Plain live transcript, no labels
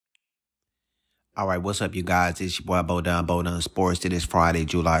All right, what's up, you guys? It's your boy Bodun Sports. It is Friday,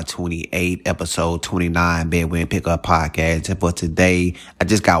 July 28th, episode 29, Bedwin Pickup Podcast. And for today, I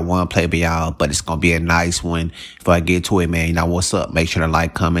just got one play for y'all, but it's going to be a nice one. Before I get to it, man, you know what's up? Make sure to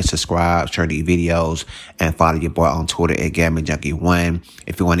like, comment, subscribe, share these videos, and follow your boy on Twitter at GamblingJunkie1.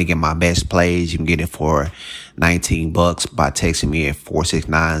 If you want to get my best plays, you can get it for $19 by texting me at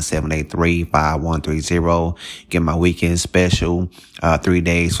 469-783-5130. Get my weekend special, 3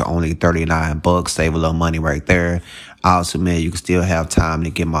 days for only $39. Save a little money right there. Also, man, you can still have time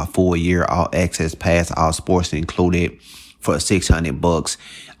to get my full year all access pass, all sports included, for $600.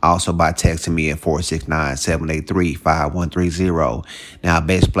 Also by texting me at 469-783-5130. Now,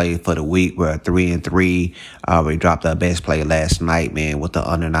 best play for the week, we're 3-3. We dropped our best play last night, man, with the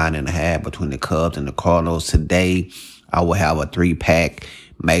under 9.5 between the Cubs and the Cardinals. Today, I will have a 3-pack.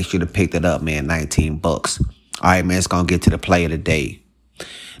 Make sure to pick that up, man, $19. All right, man, it's going to get to the play of the day.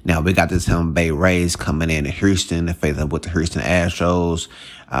 Now, we got the Tampa Bay Rays coming in Houston to face up with the Houston Astros.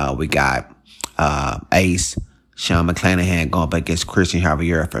 We got Ace Sean McClanahan going up against Christian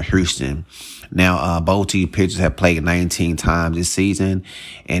Javier for Houston. Now, both team pitchers have played 19 times this season,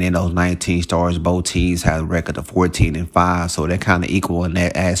 and in those 19 starts, both teams have a record of 14-5, so they're kind of equal in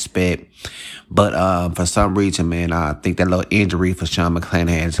that aspect. But for some reason, man, I think that little injury for Sean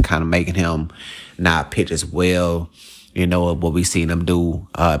McClanahan is kind of making him not pitch as well. You know, what we seen him do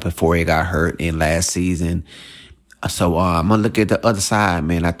before he got hurt in last season. So I'm going to look at the other side,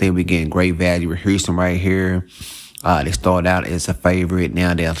 man. I think we're getting great value with Houston right here. They started out as a favorite.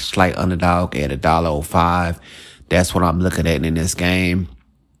 Now they're a slight underdog at $1.05. That's what I'm looking at in this game.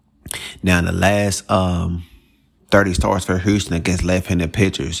 Now, in the last 30 starts for Houston against left-handed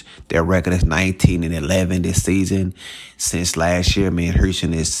pitchers, their record is 19-11 this season. Since last year, man,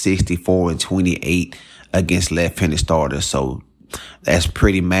 Houston is 64-28 against left-handed starters. So that's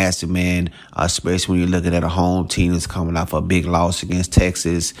pretty massive, man, especially when you're looking at a home team that's coming off a big loss against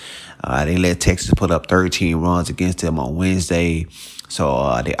Texas. They let Texas put up 13 runs against them on Wednesday.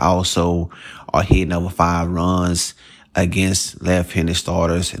 So they also are hitting over 5 runs against left-handed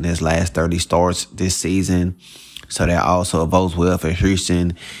starters in his last 30 starts this season. So that also votes well for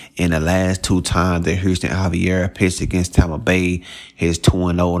Houston. In the last 2 times that Houston Javier pitched against Tampa Bay, he's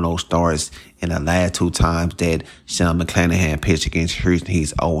 2-0 in those starts. In the last 2 times that Sean McClanahan pitched against Houston,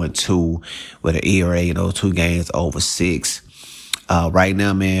 he's 0-2 with an ERA in those 2 games over 6. Right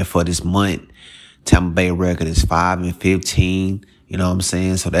now, man, for this month, Tampa Bay record is 5-15. You know what I'm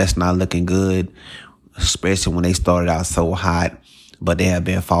saying? So that's not looking good, especially when they started out so hot. But they have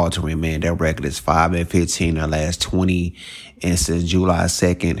been faltering, man. Their record is 5-15 in the last 20. And since July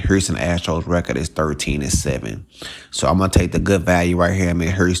 2nd, Houston Astros record is 13-7. So I'm going to take the good value right here. I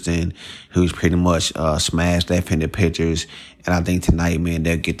mean, Houston, who's pretty much smashed left-handed pitchers. And I think tonight, man,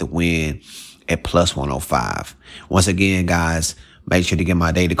 they'll get the win at plus 105. Once again, guys, make sure to get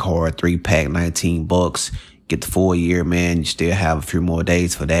my daily card, 3-pack, $19. Get the full year, man. You still have a few more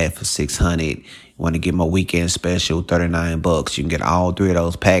days for that for $600. Want to get my weekend special, $39. You can get all 3 of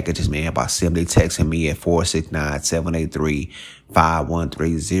those packages, man, by simply texting me at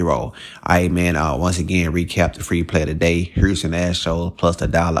 469-783-5130. All right, man. Once again, recap the free play today. Houston Astros plus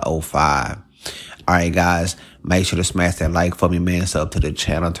 $1.05. All right, guys. Make sure to smash that like for me, man. Sub to the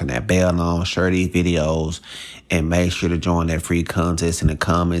channel. Turn that bell on. Share these videos. And make sure to join that free contest in the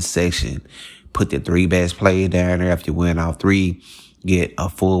comment section. Put the 3 best plays down there. If you win all 3, get a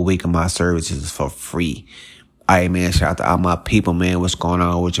full week of my services for free. All right, man. Shout out to all my people, man. What's going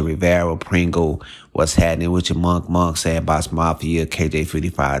on with your Rivera, Pringle? What's happening with your Monk, Sandbox Mafia,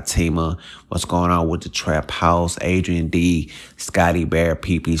 KJ55 Teamer? What's going on with the Trap House, Adrian D, Scotty Bear,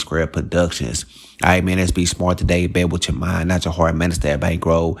 PP Square Productions? All right, man, let's be smart today. Bet with your mind, not your heart. Manage that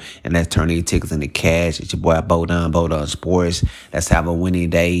bankroll. And let's turn these tickets into cash. It's your boy, Bodun Sports. Let's have a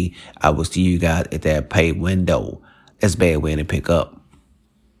winning day. I will see you guys at that pay window. Let's bet, win, and pick up.